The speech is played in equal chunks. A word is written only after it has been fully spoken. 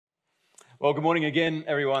Well, good morning again,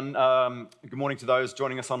 everyone. Good morning to those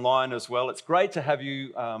joining us online as well. It's great to have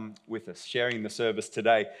you with us, sharing the service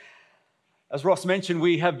today. As Ross mentioned,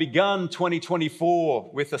 we have begun 2024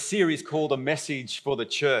 with a series called A Message for the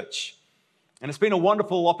Church. And it's been a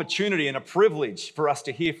wonderful opportunity and a privilege for us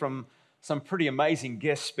to hear from some pretty amazing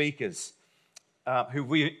guest speakers who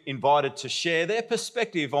we invited to share their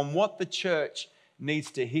perspective on what the church needs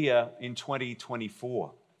to hear in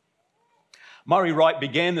 2024. Murray Wright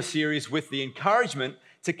began the series with the encouragement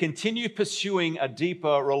to continue pursuing a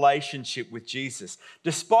deeper relationship with Jesus,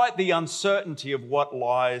 despite the uncertainty of what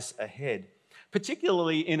lies ahead,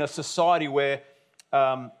 particularly in a society where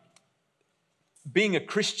being a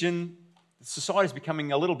Christian, society is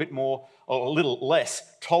becoming a little bit more, or a little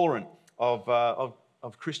less tolerant of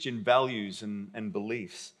Christian values and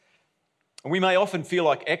beliefs. And we may often feel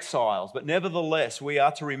like exiles, but nevertheless, we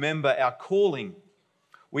are to remember our calling.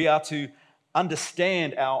 We are to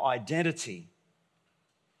understand our identity,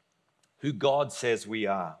 who God says we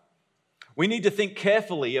are. We need to think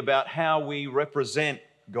carefully about how we represent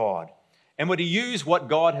God, and we're to use what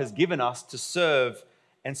God has given us to serve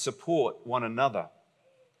and support one another.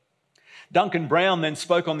 Duncan Brown then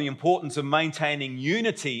spoke on the importance of maintaining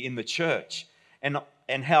unity in the church and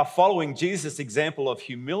how following Jesus' example of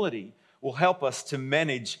humility will help us to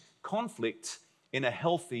manage conflict in a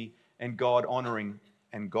healthy and God-honoring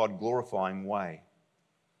and God-glorifying way.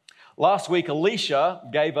 Last week, Alicia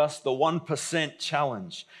gave us the 1%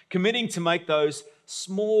 challenge, committing to make those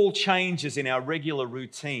small changes in our regular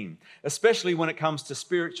routine, especially when it comes to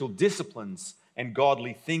spiritual disciplines and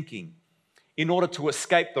godly thinking, in order to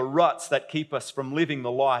escape the ruts that keep us from living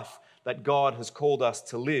the life that God has called us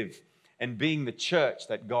to live and being the church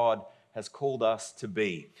that God has called us to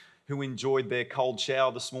be. Who enjoyed their cold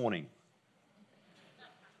shower this morning?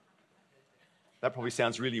 That probably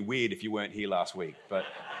sounds really weird if you weren't here last week, but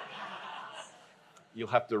you'll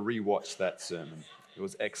have to re-watch that sermon. It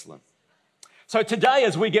was excellent. So today,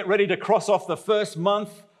 as we get ready to cross off the first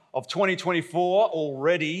month of 2024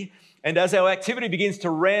 already, and as our activity begins to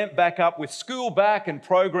ramp back up with school back and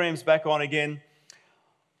programs back on again,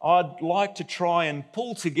 I'd like to try and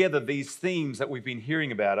pull together these themes that we've been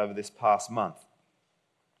hearing about over this past month.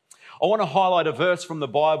 I want to highlight a verse from the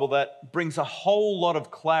Bible that brings a whole lot of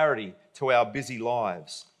clarity to our busy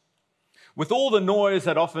lives. With all the noise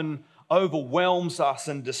that often overwhelms us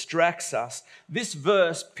and distracts us, this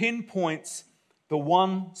verse pinpoints the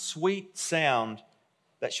one sweet sound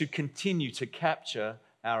that should continue to capture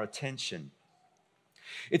our attention.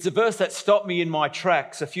 It's a verse that stopped me in my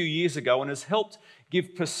tracks a few years ago and has helped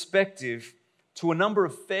give perspective to a number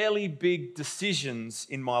of fairly big decisions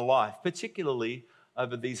in my life, particularly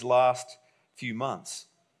over these last few months.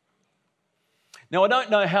 Now, I don't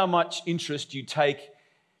know how much interest you take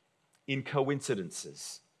in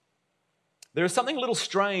coincidences. There is something a little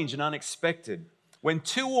strange and unexpected when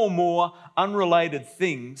two or more unrelated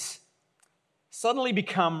things suddenly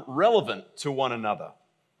become relevant to one another.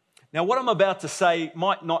 Now, what I'm about to say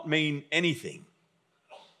might not mean anything,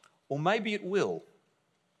 or maybe it will.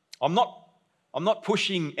 I'm not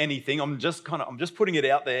pushing anything. I'm just putting it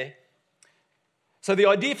out there. So the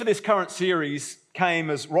idea for this current series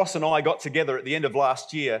came as Ross and I got together at the end of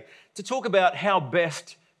last year to talk about how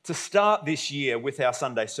best to start this year with our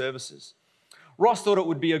Sunday services. Ross thought it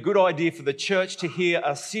would be a good idea for the church to hear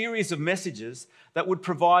a series of messages that would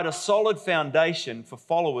provide a solid foundation for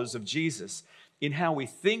followers of Jesus in how we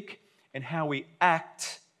think and how we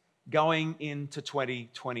act going into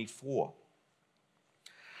 2024.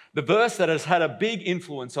 The verse that has had a big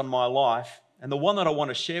influence on my life, and the one that I want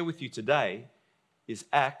to share with you today, is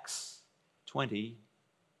Acts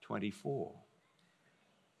 20:24.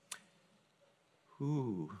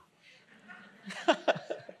 Ooh.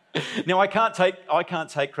 Now, I can't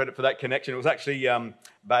take credit for that connection. It was actually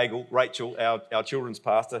Bagel, Rachel, our children's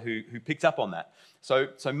pastor, who picked up on that. So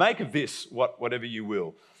make of this whatever you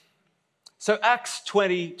will. So Acts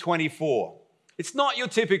 20:24. It's not your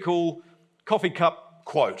typical coffee cup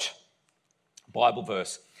quote Bible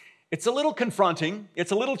verse. It's a little confronting.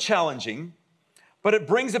 It's a little challenging. But it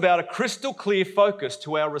brings about a crystal clear focus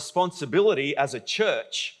to our responsibility as a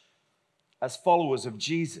church, as followers of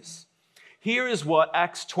Jesus. Here is what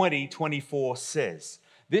Acts 20:24 says.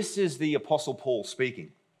 This is the Apostle Paul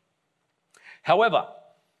speaking. However,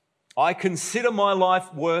 I consider my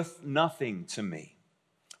life worth nothing to me.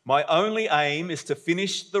 My only aim is to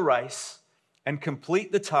finish the race and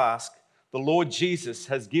complete the task the Lord Jesus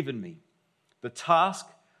has given me, the task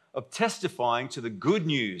of testifying to the good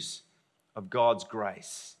news of God's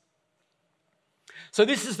grace. So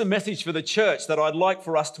this is the message for the church that I'd like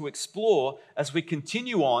for us to explore as we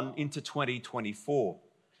continue on into 2024.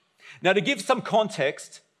 Now, to give some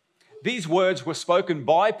context, these words were spoken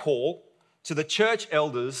by Paul to the church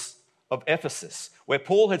elders of Ephesus, where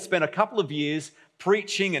Paul had spent a couple of years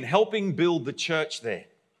preaching and helping build the church there.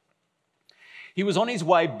 He was on his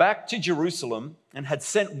way back to Jerusalem and had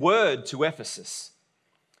sent word to Ephesus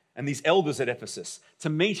and these elders at Ephesus to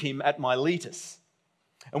meet him at Miletus.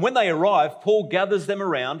 And when they arrive, Paul gathers them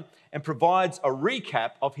around and provides a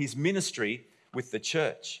recap of his ministry with the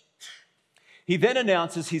church. He then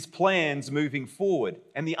announces his plans moving forward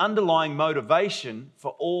and the underlying motivation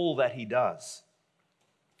for all that he does.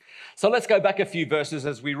 So let's go back a few verses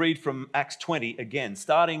as we read from Acts 20 again,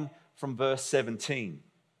 starting from verse 17.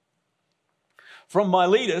 From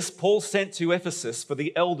Miletus, Paul sent to Ephesus for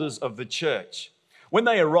the elders of the church. When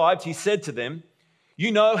they arrived, he said to them,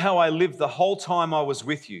 "You know how I lived the whole time I was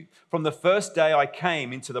with you, from the first day I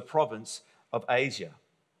came into the province of Asia.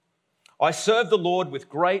 I served the Lord with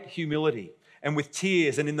great humility and with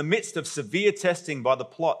tears, and in the midst of severe testing by the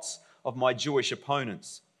plots of my Jewish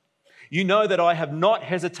opponents. You know that I have not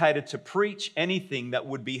hesitated to preach anything that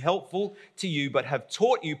would be helpful to you, but have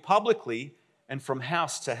taught you publicly and from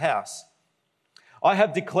house to house. I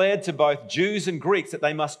have declared to both Jews and Greeks that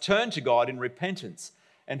they must turn to God in repentance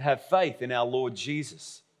and have faith in our Lord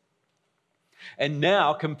Jesus. And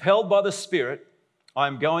now, compelled by the Spirit, I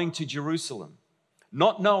am going to Jerusalem,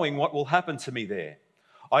 not knowing what will happen to me there.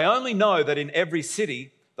 I only know that in every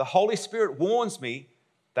city, the Holy Spirit warns me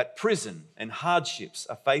that prison and hardships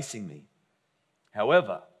are facing me.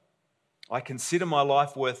 However, I consider my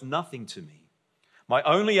life worth nothing to me. My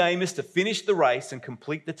only aim is to finish the race and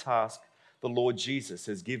complete the task the Lord Jesus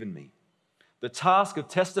has given me, the task of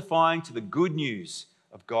testifying to the good news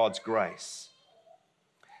of God's grace."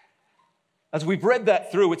 As we've read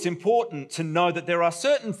that through, it's important to know that there are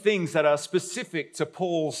certain things that are specific to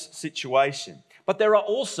Paul's situation, but there are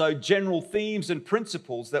also general themes and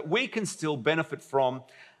principles that we can still benefit from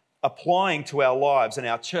applying to our lives and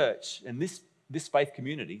our church and this faith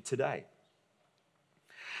community today.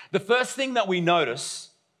 The first thing that we notice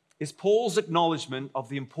is Paul's acknowledgement of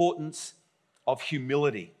the importance of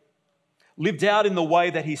humility, lived out in the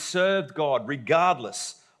way that he served God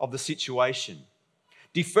regardless of the situation,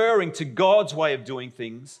 deferring to God's way of doing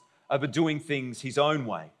things over doing things his own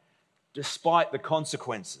way, despite the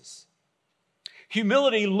consequences.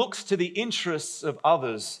 Humility looks to the interests of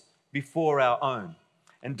others before our own.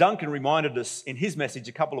 And Duncan reminded us in his message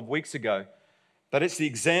a couple of weeks ago that it's the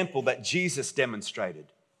example that Jesus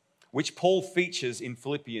demonstrated, which Paul features in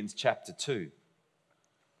Philippians chapter 2.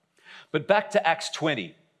 But back to Acts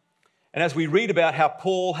 20, and as we read about how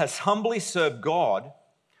Paul has humbly served God,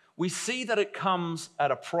 we see that it comes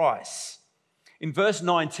at a price. In verse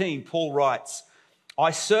 19, Paul writes,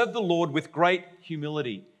 "I serve the Lord with great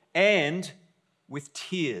humility and with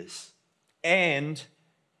tears, and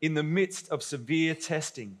in the midst of severe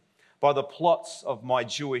testing by the plots of my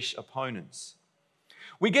Jewish opponents."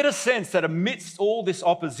 We get a sense that amidst all this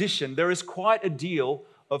opposition, there is quite a deal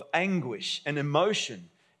of anguish and emotion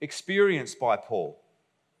experienced by Paul.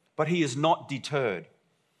 But he is not deterred.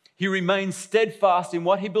 He remains steadfast in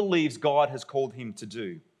what he believes God has called him to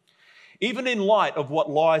do. Even in light of what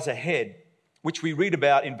lies ahead, which we read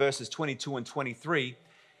about in verses 22 and 23,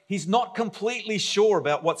 he's not completely sure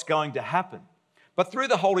about what's going to happen. But through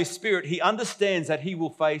the Holy Spirit, he understands that he will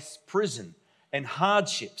face prison and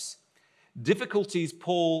hardships, difficulties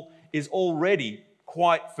Paul is already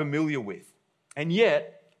quite familiar with. And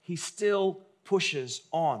yet, he still pushes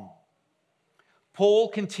on. Paul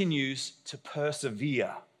continues to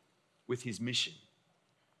persevere with his mission.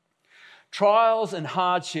 Trials and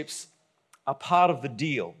hardships are part of the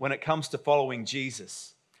deal when it comes to following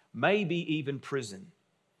Jesus, maybe even prison.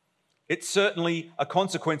 It's certainly a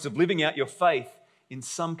consequence of living out your faith in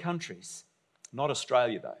some countries. Not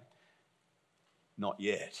Australia, though. Not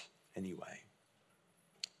yet, anyway.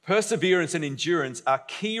 Perseverance and endurance are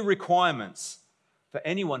key requirements for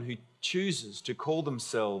anyone who chooses to call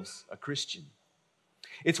themselves a Christian.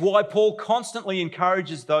 It's why Paul constantly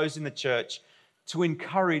encourages those in the church to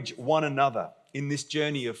encourage one another in this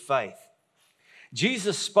journey of faith.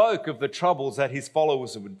 Jesus spoke of the troubles that his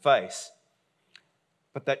followers would face,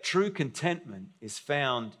 but that true contentment is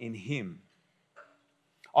found in him.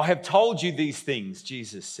 "I have told you these things,"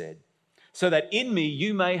 Jesus said, "so that in me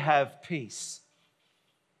you may have peace.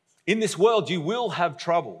 In this world you will have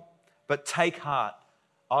trouble, but take heart,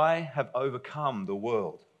 I have overcome the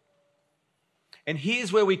world." And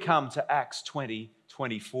here's where we come to Acts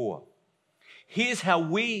 20:24. Here's how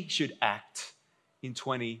we should act in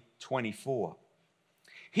 2024.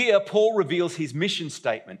 Here, Paul reveals his mission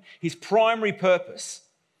statement, his primary purpose.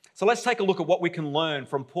 So let's take a look at what we can learn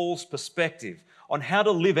from Paul's perspective on how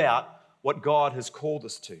to live out what God has called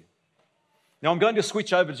us to. Now, I'm going to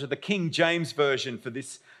switch over to the King James Version for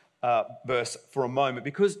this verse for a moment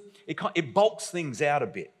because it bulks things out a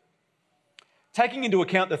bit. Taking into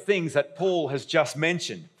account the things that Paul has just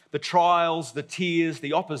mentioned, the trials, the tears,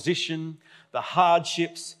 the opposition, the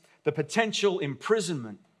hardships, the potential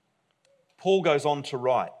imprisonment, Paul goes on to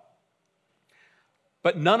write,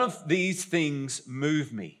 "But none of these things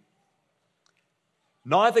move me.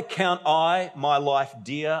 Neither count I my life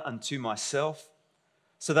dear unto myself,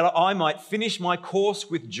 so that I might finish my course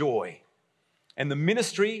with joy, and the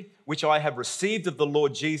ministry which I have received of the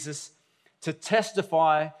Lord Jesus, to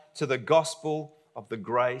testify to the gospel of the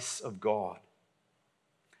grace of God.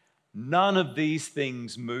 None of these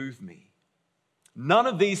things move me. None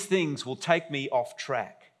of these things will take me off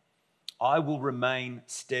track. I will remain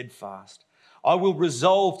steadfast. I will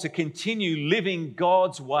resolve to continue living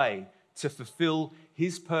God's way to fulfill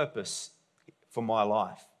His purpose for my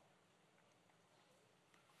life.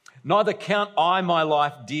 Neither count I my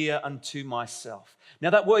life dear unto myself." Now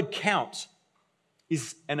that word count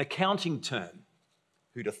is an accounting term.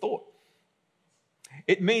 Who'd have thought?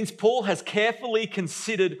 It means Paul has carefully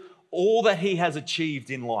considered all that he has achieved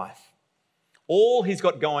in life, all he's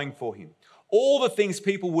got going for him, all the things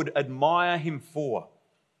people would admire him for.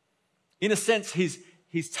 In a sense,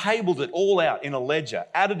 he's tabled it all out in a ledger,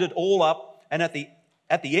 added it all up, and at the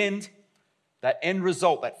end, that end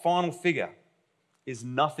result, that final figure, is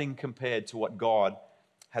nothing compared to what God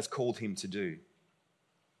has called him to do.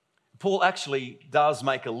 Paul actually does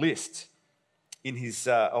make a list in his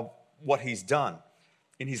of what he's done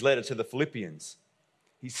in his letter to the Philippians.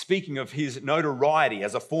 He's speaking of his notoriety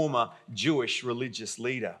as a former Jewish religious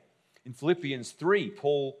leader. In Philippians 3,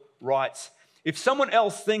 Paul writes, "If someone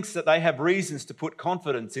else thinks that they have reasons to put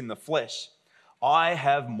confidence in the flesh, I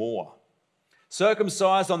have more.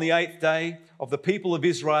 Circumcised on the 8th day, of the people of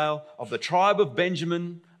Israel, of the tribe of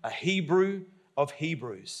Benjamin, a Hebrew of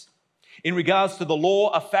Hebrews. In regards to the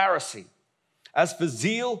law, a Pharisee. As for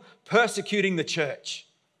zeal, persecuting the church.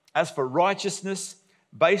 As for righteousness,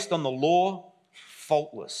 based on the law,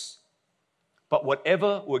 faultless. But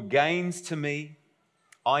whatever were gains to me,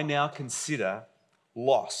 I now consider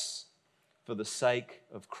loss for the sake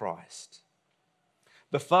of Christ."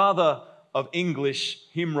 The father of English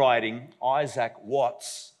hymn writing, Isaac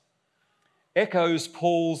Watts, echoes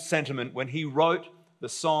Paul's sentiment when he wrote the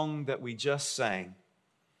song that we just sang.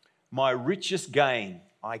 "My richest gain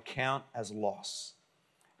I count as loss,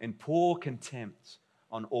 and pour contempt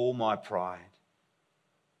on all my pride."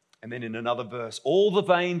 And then in another verse, "All the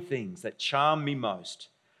vain things that charm me most,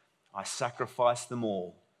 I sacrifice them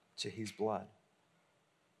all to His blood."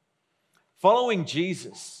 Following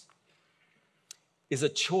Jesus is a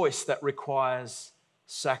choice that requires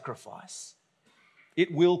sacrifice.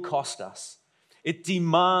 It will cost us. It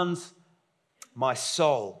demands my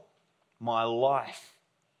soul, my life,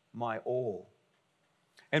 my all.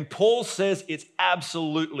 And Paul says it's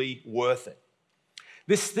absolutely worth it.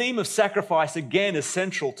 This theme of sacrifice again is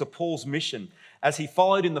central to Paul's mission as he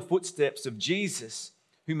followed in the footsteps of Jesus,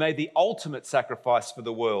 who made the ultimate sacrifice for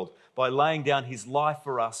the world by laying down his life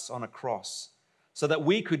for us on a cross so that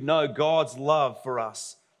we could know God's love for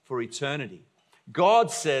us for eternity.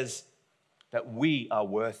 God says that we are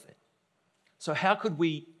worth it. So how could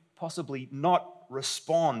we possibly not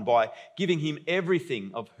respond by giving him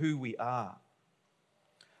everything of who we are?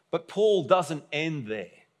 But Paul doesn't end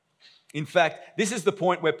there. In fact, this is the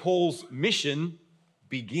point where Paul's mission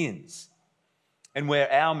begins and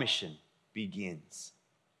where our mission begins.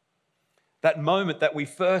 That moment that we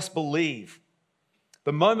first believe,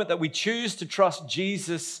 the moment that we choose to trust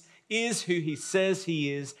Jesus is who he says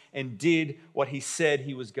he is and did what he said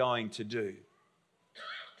he was going to do.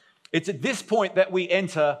 It's at this point that we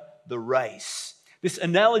enter the race, this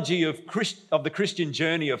analogy of the Christian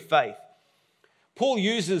journey of faith. Paul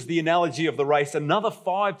uses the analogy of the race another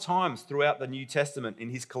 5 times throughout the New Testament in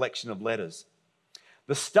his collection of letters.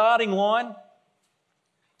 The starting line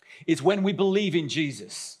is when we believe in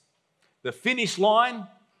Jesus. The finish line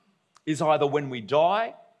is either when we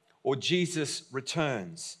die or Jesus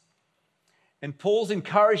returns. And Paul's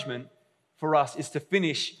encouragement for us is to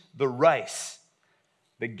finish the race.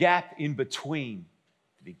 The gap in between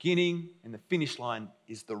the beginning and the finish line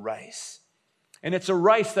is the race. And it's a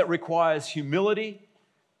race that requires humility,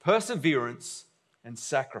 perseverance, and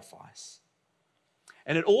sacrifice.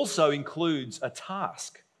 And it also includes a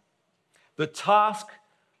task. The task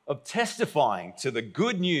of testifying to the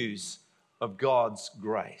good news of God's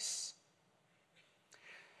grace.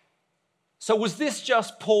 So was this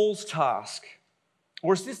just Paul's task?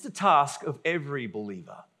 Or is this the task of every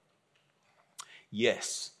believer?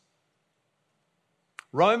 Yes.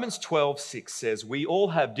 Romans 12:6 says, we all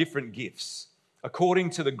have different gifts according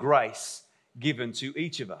to the grace given to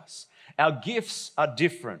each of us. Our gifts are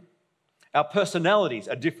different. Our personalities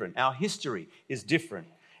are different. Our history is different.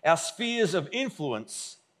 Our spheres of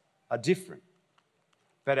influence are different.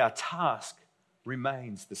 But our task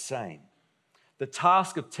remains the same. The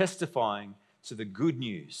task of testifying to the good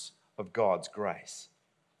news of God's grace.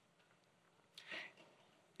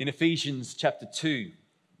 In Ephesians chapter 2,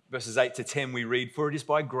 verses 8 to 10, we read, "For it is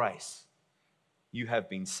by grace you have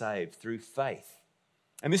been saved through faith.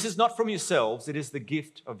 And this is not from yourselves, it is the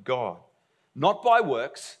gift of God, not by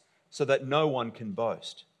works, so that no one can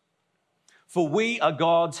boast. For we are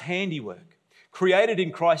God's handiwork, created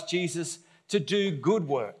in Christ Jesus to do good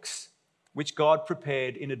works, which God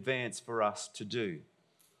prepared in advance for us to do."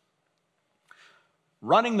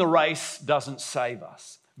 Running the race doesn't save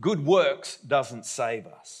us. Good works doesn't save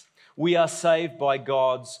us. We are saved by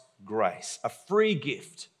God's grace, a free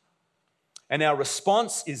gift. And our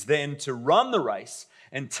response is then to run the race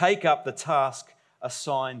and take up the task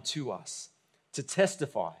assigned to us, to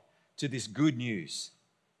testify to this good news.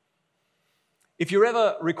 If you're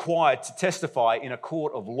ever required to testify in a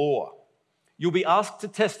court of law, you'll be asked to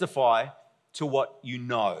testify to what you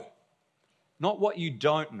know, not what you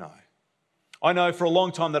don't know. I know for a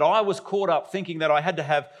long time that I was caught up thinking that I had to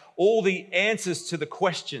have all the answers to the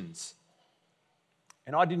questions.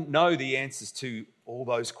 And I didn't know the answers to all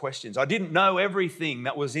those questions. I didn't know everything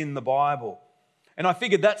that was in the Bible. And I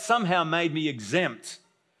figured that somehow made me exempt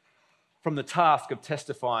from the task of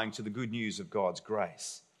testifying to the good news of God's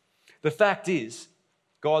grace. The fact is,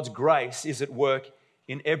 God's grace is at work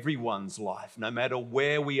in everyone's life, no matter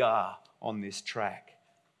where we are on this track.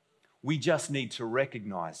 We just need to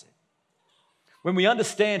recognize it. When we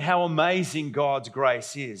understand how amazing God's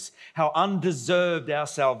grace is, how undeserved our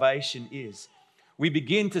salvation is, we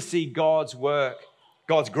begin to see God's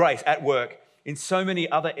grace at work in so many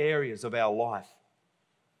other areas of our life.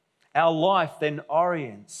 Our life then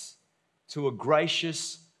orients to a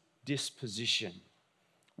gracious disposition,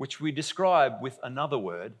 which we describe with another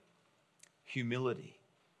word, humility.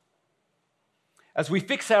 As we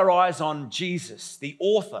fix our eyes on Jesus, the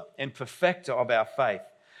author and perfecter of our faith,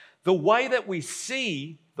 the way that we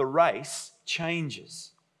see the race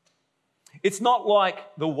changes. It's not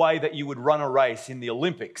like the way that you would run a race in the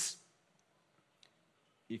Olympics,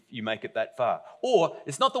 if you make it that far. Or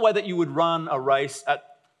it's not the way that you would run a race at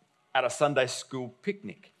a Sunday school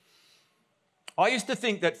picnic. I used to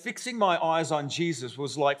think that fixing my eyes on Jesus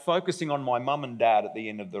was like focusing on my mum and dad at the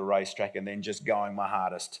end of the racetrack and then just going my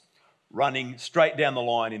hardest, running straight down the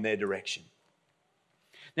line in their direction.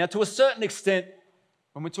 Now, to a certain extent,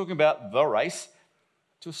 when we're talking about the race,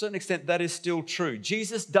 to a certain extent, that is still true.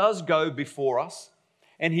 Jesus does go before us,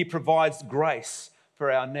 and he provides grace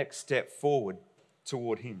for our next step forward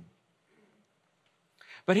toward him.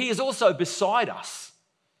 But he is also beside us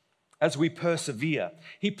as we persevere.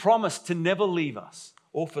 He promised to never leave us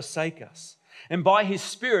or forsake us. And by his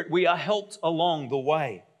Spirit, we are helped along the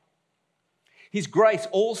way. His grace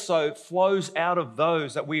also flows out of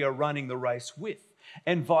those that we are running the race with,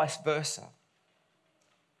 and vice versa.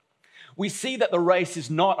 We see that the race is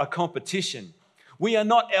not a competition. We are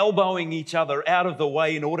not elbowing each other out of the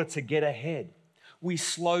way in order to get ahead. We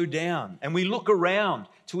slow down and we look around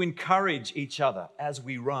to encourage each other as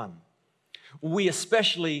we run. We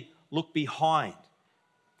especially look behind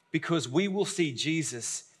because we will see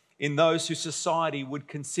Jesus in those who society would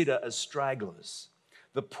consider as stragglers,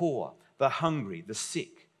 the poor, the hungry, the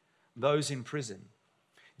sick, those in prison.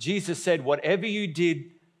 Jesus said, "Whatever you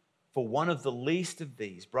did for one of the least of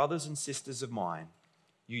these, brothers and sisters of mine,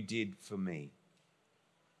 you did for me."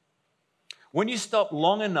 When you stop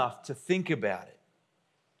long enough to think about it,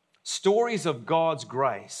 stories of God's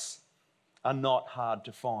grace are not hard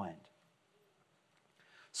to find.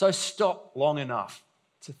 So stop long enough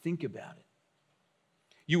to think about it.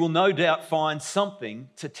 You will no doubt find something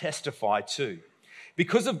to testify to.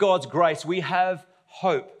 Because of God's grace, we have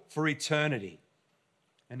hope for eternity,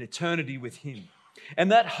 an eternity with him.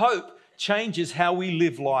 And that hope changes how we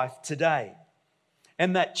live life today.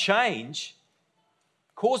 And that change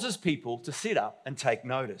causes people to sit up and take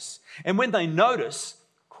notice. And when they notice,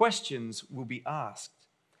 questions will be asked.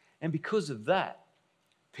 And because of that,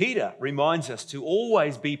 Peter reminds us to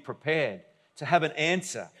always be prepared to have an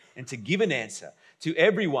answer and to give an answer to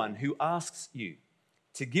everyone who asks you,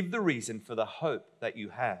 to give the reason for the hope that you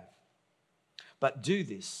have. But do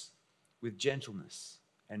this with gentleness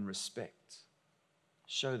and respect.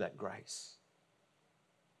 Show that grace.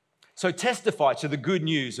 So testify to the good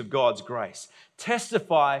news of God's grace.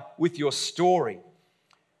 Testify with your story.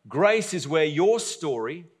 Grace is where your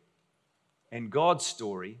story and God's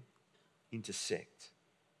story intersect.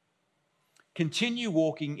 Continue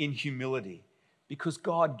walking in humility because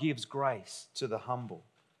God gives grace to the humble.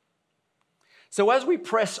 So as we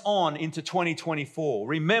press on into 2024,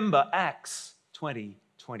 remember Acts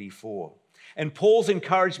 20:24 and Paul's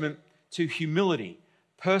encouragement to humility,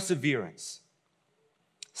 perseverance,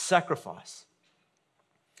 sacrifice,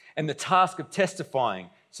 and the task of testifying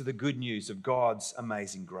to the good news of God's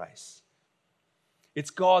amazing grace. It's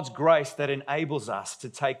God's grace that enables us to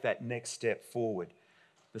take that next step forward,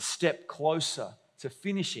 the step closer to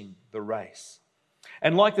finishing the race.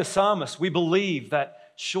 And like the psalmist, we believe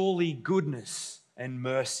that surely goodness and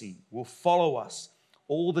mercy will follow us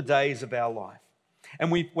all the days of our life. And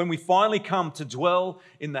when we finally come to dwell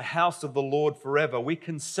in the house of the Lord forever, we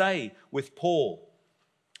can say with Paul,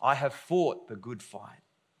 I have fought the good fight.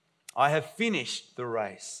 I have finished the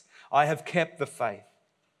race. I have kept the faith.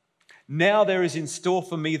 Now there is in store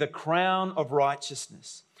for me the crown of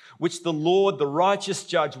righteousness, which the Lord, the righteous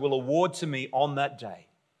judge, will award to me on that day.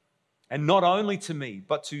 And not only to me,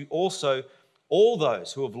 but to also all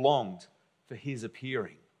those who have longed for his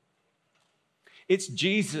appearing. It's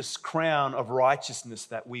Jesus' crown of righteousness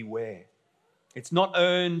that we wear. It's not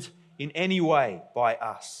earned in any way by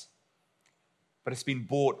us, but it's been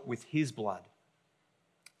bought with his blood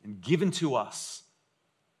and given to us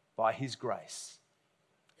by his grace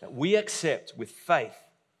that we accept with faith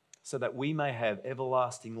so that we may have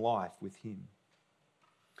everlasting life with him.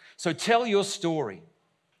 So tell your story.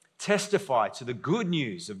 Testify to the good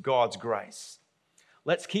news of God's grace.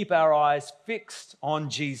 Let's keep our eyes fixed on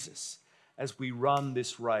Jesus as we run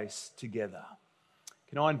this race together.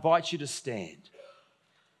 Can I invite you to stand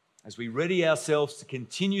as we ready ourselves to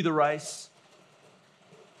continue the race?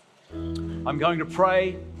 I'm going to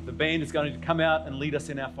pray. The band is going to come out and lead us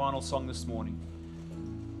in our final song this morning.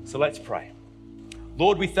 So let's pray.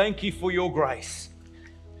 Lord, we thank you for your grace.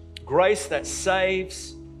 Grace that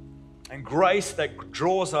saves and grace that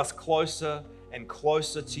draws us closer and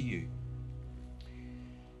closer to you.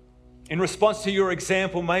 In response to your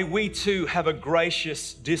example, may we too have a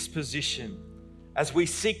gracious disposition as we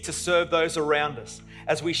seek to serve those around us,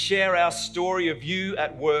 as we share our story of you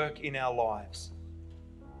at work in our lives.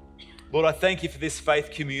 Lord, I thank you for this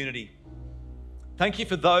faith community. Thank you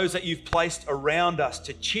for those that you've placed around us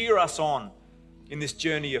to cheer us on in this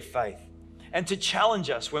journey of faith and to challenge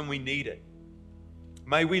us when we need it.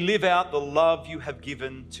 May we live out the love you have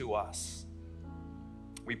given to us.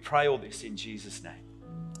 We pray all this in Jesus' name.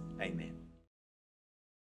 Amen.